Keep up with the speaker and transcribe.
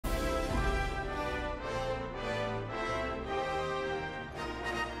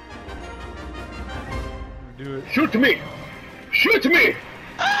do it. Shoot me! Shoot me!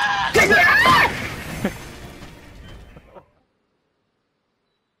 Get me!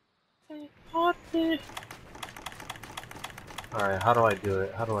 Alright, how do I do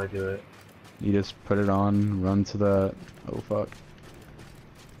it? How do I do it? You just put it on, run to the... Oh fuck.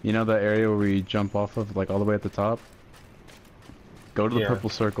 You know that area where we jump off of, like all the way at the top? Go to the purple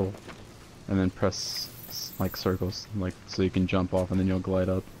circle, and then press like circles, like so you can jump off and then you'll glide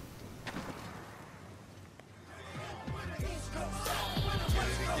up.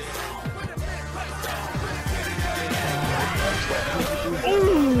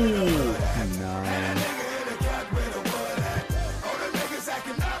 Ooh! Nice.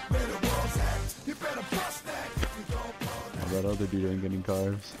 That other dude ain't getting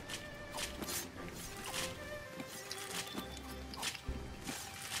cars.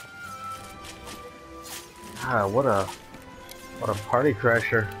 Ah, what a party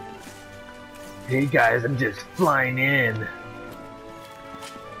crasher. Hey guys, I'm just flying in.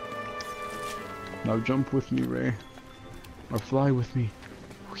 Now jump with me, Ray. Or fly with me.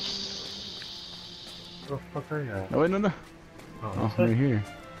 Where the fuck are you at? No, wait, no. Oh, right here.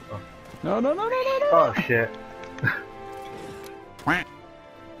 Oh. No. Oh shit.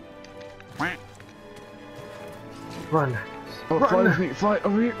 Run. Oh, Run. fly with me. Fly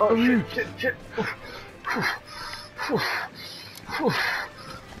over here. Oh over here. shit.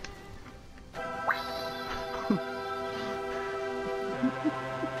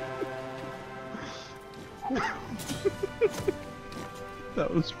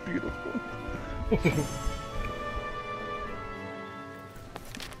 That was beautiful.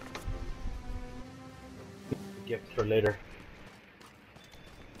 Gift for later.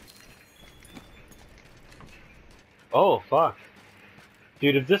 Oh fuck.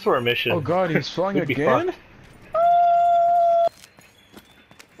 Dude, if this were a mission... Oh god, he's flying we'd be again? fucked.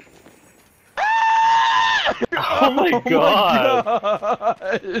 Oh my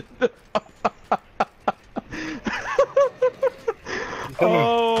god!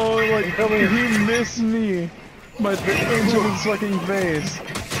 Oh, like, he missed me! My angel in his fucking face.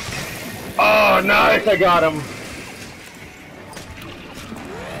 Oh, nice! I got him!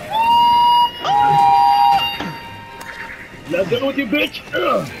 Not done with you, bitch!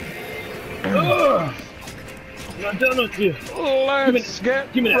 Not done with you! Let's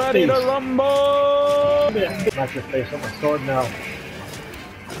get give me that ready to face. rumble! Give me that. Knock your face on my sword now.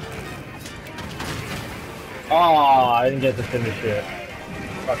 Oh, I didn't get to finish it.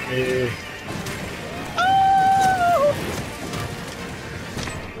 Fuck me.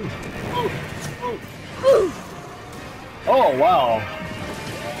 Oh, wow.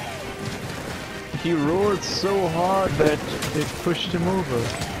 He roared so hard that it pushed him over.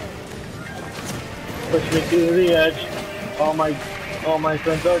 Push me to the edge. All my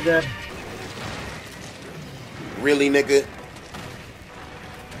friends are dead. Really, nigga?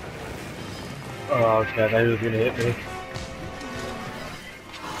 Oh, okay, I thought he was gonna hit me.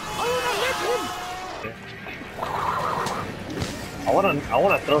 I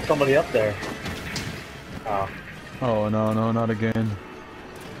wanna throw somebody up there. Oh. Oh no, not again.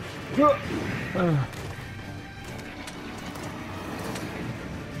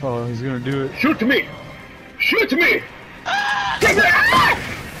 Oh, he's gonna do it. Shoot me! Shoot me! Get me!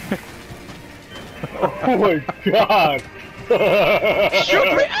 Oh my god!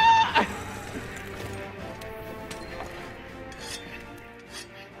 Shoot me!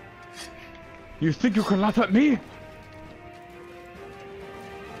 You think you can laugh at me?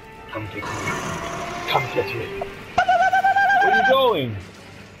 Come get me. Come get me. Where are you going?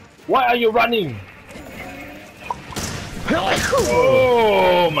 Why are you running?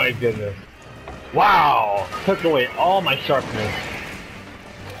 Oh my goodness. Wow! Took away all my sharpness.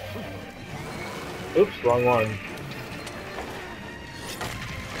 Oops, wrong one.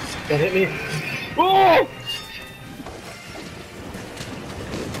 Don't hit me. Oh!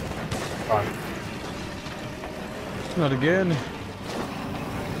 Fine. Not again.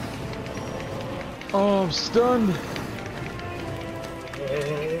 Oh, I'm stunned.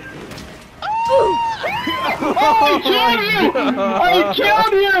 Oh, I killed you! I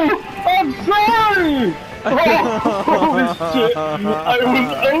killed you! I'm sorry! Oh, holy shit! I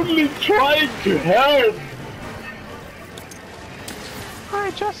was only trying to help!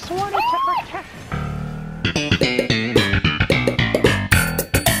 I just wanted to protect.